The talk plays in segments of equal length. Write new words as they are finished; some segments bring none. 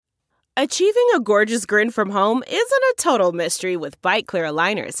Achieving a gorgeous grin from home isn't a total mystery with Byte Clear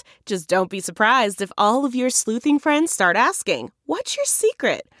aligners. Just don't be surprised if all of your sleuthing friends start asking, "What's your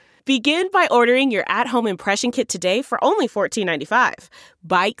secret?" Begin by ordering your at-home impression kit today for only $14.95.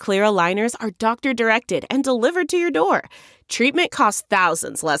 Byte Clear aligners are doctor-directed and delivered to your door. Treatment costs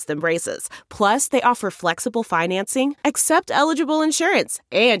thousands less than braces. Plus, they offer flexible financing, accept eligible insurance,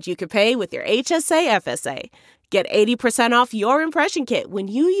 and you can pay with your HSA FSA. Get 80% off your impression kit when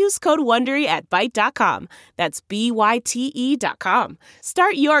you use code WONDERY at Byte.com. That's BYTE.com.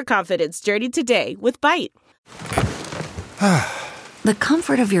 Start your confidence journey today with Byte. The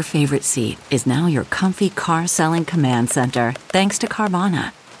comfort of your favorite seat is now your comfy car-selling command center, thanks to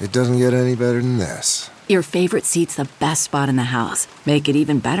Carvana. It doesn't get any better than this. Your favorite seat's the best spot in the house. Make it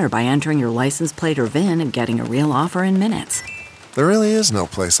even better by entering your license plate or VIN and getting a real offer in minutes. There really is no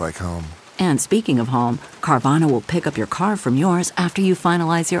place like home. And speaking of home, Carvana will pick up your car from yours after you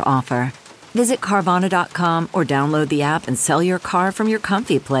finalize your offer. Visit Carvana.com or download the app and sell your car from your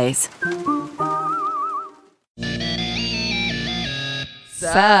comfy place.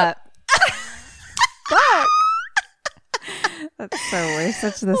 Sup? Fuck. That's so we're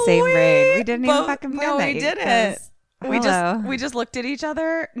such the same brain. We didn't even fucking plan that. No, we didn't. We just looked at each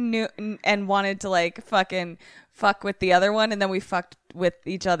other, knew, and wanted to like fucking fuck with the other one, and then we fucked with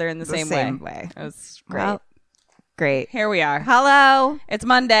each other in the same way. It was great. Well, great. Here we are. Hello. It's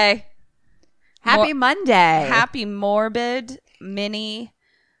Monday. Happy Monday. Happy morbid mini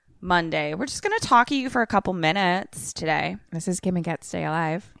Monday. We're just gonna talk to you for a couple minutes today. This is Kim and Kat Stay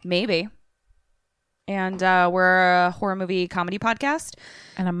Alive. Maybe. And we're a horror movie comedy podcast.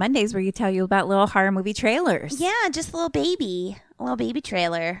 And on Mondays where you tell you about little horror movie trailers. Yeah, just a little baby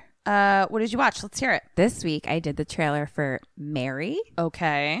trailer. What did you watch? Let's hear it. This week I did the trailer for Mary.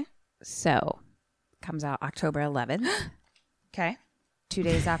 Okay. So, comes out October 11th. Okay. 2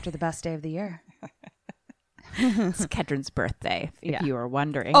 days after the best day of the year. It's Kedron's birthday, if you were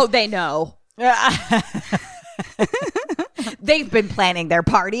wondering. Oh, they know. They've been planning their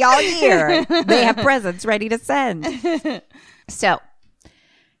party all year. They have presents ready to send. So,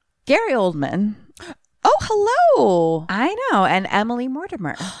 Gary Oldman. Oh, hello. I know. And Emily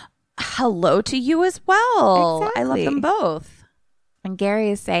Mortimer. Hello to you as well. Exactly. I love them both. And Gary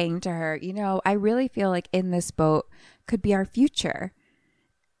is saying to her, you know, I really feel like in this boat could be our future.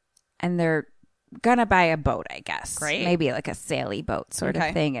 And they're gonna buy a boat, I guess. Great. Maybe like a saily boat sort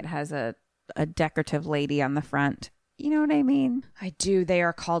of thing. It has a decorative lady on the front. You know what I mean? I do. They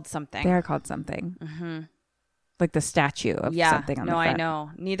are called something. They're called something. Mm-hmm. Like the statue of something on the front. I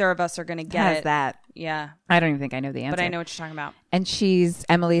know. Neither of us are going to get it. That. Yeah. I don't even think I know the answer. But I know what you're talking about. And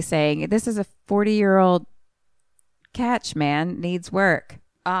Emily saying, this is a 40-year-old catch, man. Needs work.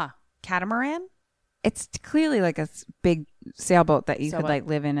 Catamaran? It's clearly like a big sailboat that you could like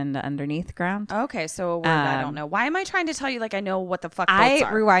live in the underneath ground. Okay, so a word I don't know. Why am I trying to tell you like I know what the fuck boats I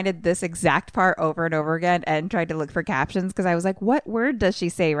are? rewinded this exact part over and over again and tried to look for captions because I was like, what word does she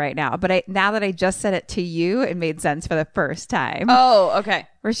say right now? But now that I just said it to you, it made sense for the first time. Oh, okay.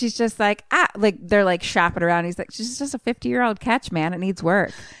 Where she's just like, like they're like shopping around. He's like, she's just a 50-year-old catch, man. It needs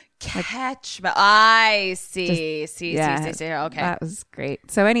work. Catch. I see. See. Okay. That was great.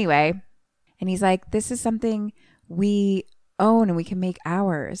 So anyway, and he's like, this is something we own and we can make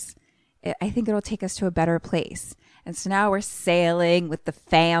ours. I think it'll take us to a better place. And so now we're sailing with the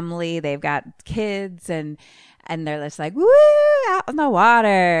family. They've got kids and they're just like, woo, out in the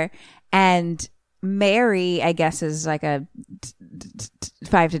water. And Mary, I guess, is like a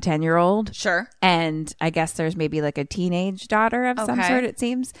 5 to 10-year-old. Sure. And I guess there's maybe like a teenage daughter of some sort, it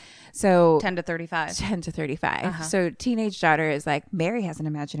seems. So 10 to 35. 10 to 35. So teenage daughter is like, Mary has an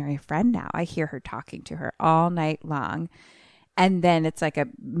imaginary friend now. I hear her talking to her all night long. And then it's like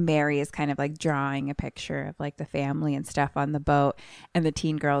Mary is kind of like drawing a picture of like the family and stuff on the boat. And the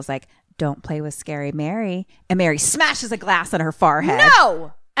teen girl is like, don't play with scary Mary. And Mary smashes a glass on her forehead.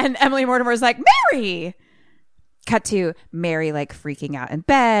 No! And Emily Mortimer is like, Mary! Cut to Mary like freaking out in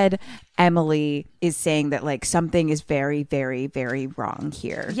bed. Emily is saying that like something is very, very, very wrong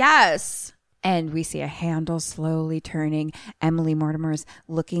here. Yes. And we see a handle slowly turning. Emily Mortimer's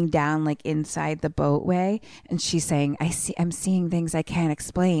looking down like inside the boatway. And she's saying, I'm seeing things I can't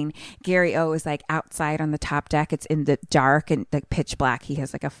explain. Gary O is like outside on the top deck. It's in the dark and like pitch black. He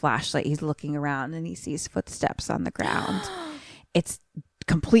has like a flashlight. He's looking around and he sees footsteps on the ground. It's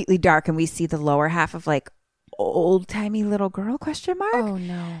completely dark. And we see the lower half of like old-timey little girl ? Oh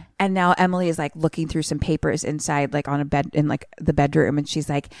no. And now Emily is like looking through some papers inside like on a bed in like the bedroom, and she's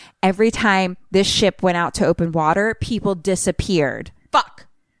like, every time this ship went out to open water, people disappeared. Fuck.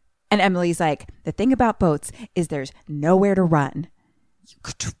 And Emily's like, the thing about boats is there's nowhere to run.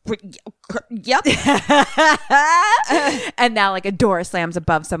 Yep. And now like a door slams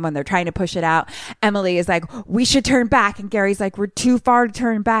above someone. They're trying to push it out. Emily is like, we should turn back. And Gary's like, we're too far to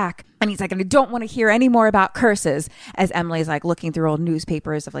turn back. And he's like, and I don't want to hear any more about curses, as Emily's like looking through old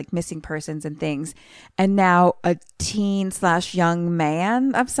newspapers of like missing persons and things. And now a teen/young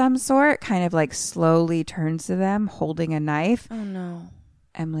man of some sort kind of like slowly turns to them holding a knife. Oh no.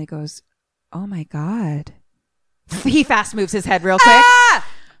 Emily goes, oh my God. He fast moves his head real quick. Ah!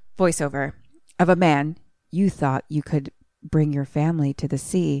 Voiceover of a man. You thought you could bring your family to the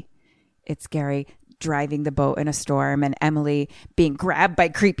sea. It's Gary driving the boat in a storm and Emily being grabbed by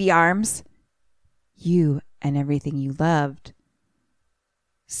creepy arms. You and everything you loved.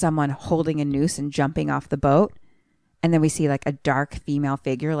 Someone holding a noose and jumping off the boat. And then we see like a dark female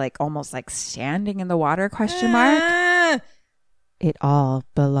figure, like almost like standing in the water, question mark. It all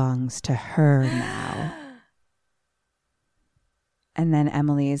belongs to her now. And then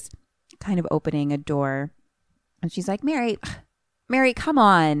Emily's kind of opening a door and she's like, Mary, come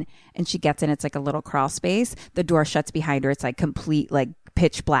on. And she gets in. It's like a little crawl space. The door shuts behind her. It's like complete, like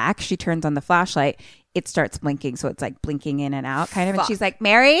pitch black. She turns on the flashlight. It starts blinking. So it's like blinking in and out kind of. Fuck. And she's like,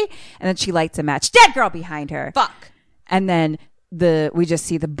 Mary. And then she lights a match. Dead girl behind her. Fuck. And then we just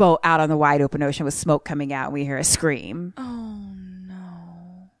see the boat out on the wide open ocean with smoke coming out. And we hear a scream. Oh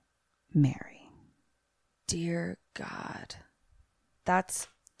no. Mary. Dear God. That's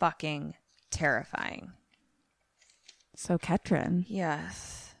fucking terrifying. So Ketrin,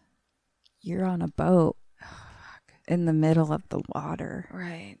 Yes. you're on a boat in the middle of the water.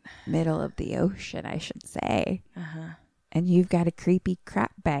 Right. Middle of the ocean, I should say. Uh-huh. And you've got a creepy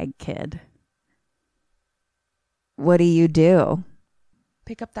crap bag kid. What do you do?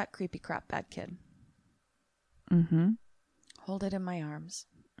 Pick up that creepy crap bag kid. Mm-hmm. Hold it in my arms.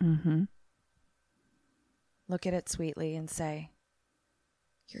 Mm-hmm. Look at it sweetly and say,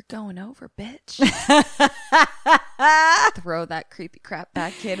 you're going over, bitch. Throw that creepy crap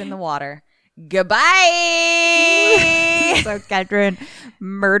bag kid in the water. Goodbye. So Ketrin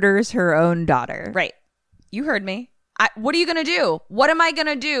murders her own daughter. Right. You heard me. What are you going to do? What am I going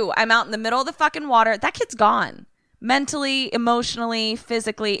to do? I'm out in the middle of the fucking water. That kid's gone. Mentally, emotionally,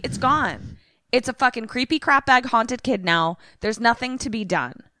 physically, it's gone. It's a fucking creepy crap bag haunted kid now. There's nothing to be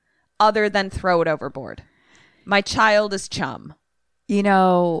done other than throw it overboard. My child is chum. You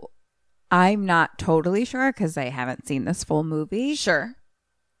know, I'm not totally sure because I haven't seen this full movie. Sure.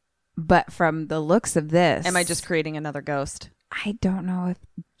 But from the looks of this... Am I just creating another ghost? I don't know if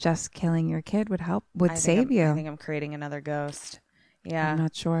just killing your kid would save you. I think I'm creating another ghost. Yeah. I'm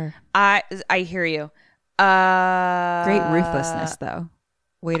not sure. I hear you. Great ruthlessness, though.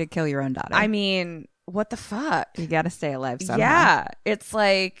 Way to kill your own daughter. I mean, what the fuck? You got to stay alive somehow. Yeah. It's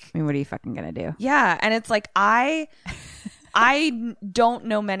like... I mean, what are you fucking going to do? Yeah. And it's like, I don't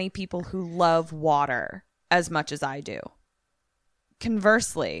know many people who love water as much as I do.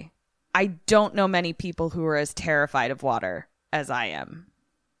 Conversely, I don't know many people who are as terrified of water as I am.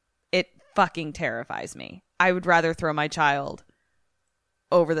 It fucking terrifies me. I would rather throw my child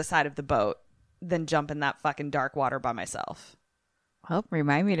over the side of the boat than jump in that fucking dark water by myself. Well,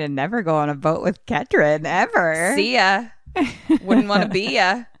 remind me to never go on a boat with Ketrin, ever. See ya. Wouldn't want to be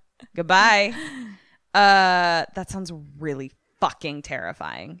ya. Goodbye. That sounds really fucking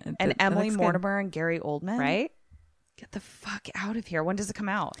terrifying. And Emily Mortimer and Gary Oldman. Right? Get the fuck out of here. When does it come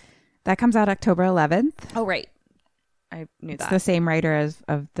out? That comes out October 11th. Oh, right. I knew It's that. the same writer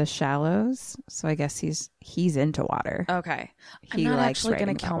of The Shallows, so I guess he's into water. Okay. He I'm not likes actually going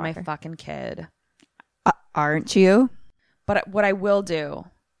writing to kill about my water. fucking kid. Aren't you? But what I will do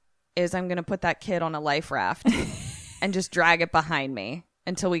is I'm going to put that kid on a life raft and just drag it behind me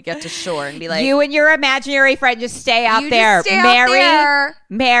until we get to shore and be like, you and your imaginary friend just stay out You there. just stay out Mary, there.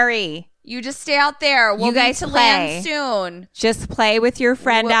 Mary, you just stay out there. We'll You guys be to play. land soon. just play with your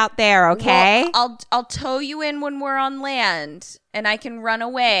friend Well- out there, okay? Well, I'll tow you in when we're on land and I can run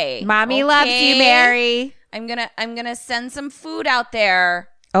away. Mommy loves you, Okay? Mary. I'm gonna send some food out there.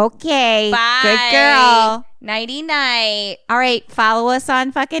 Okay. Bye. Good girl. Nighty night. All right. Follow us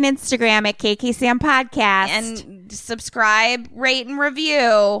on fucking Instagram at KKSam Podcast. And subscribe, rate, and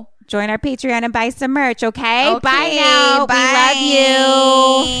review. join our Patreon and buy some merch, okay? Okay, Bye now. bye.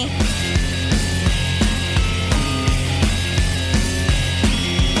 We love you.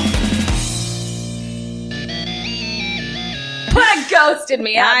 Ghosted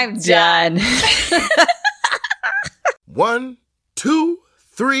me. I'm done. 1, 2,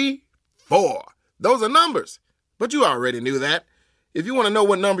 3, 4. Those are numbers. But you already knew that. If you want to know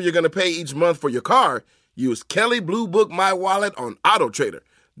what number you're going to pay each month for your car, use Kelley Blue Book My Wallet on AutoTrader.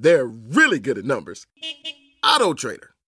 They're really good at numbers. AutoTrader.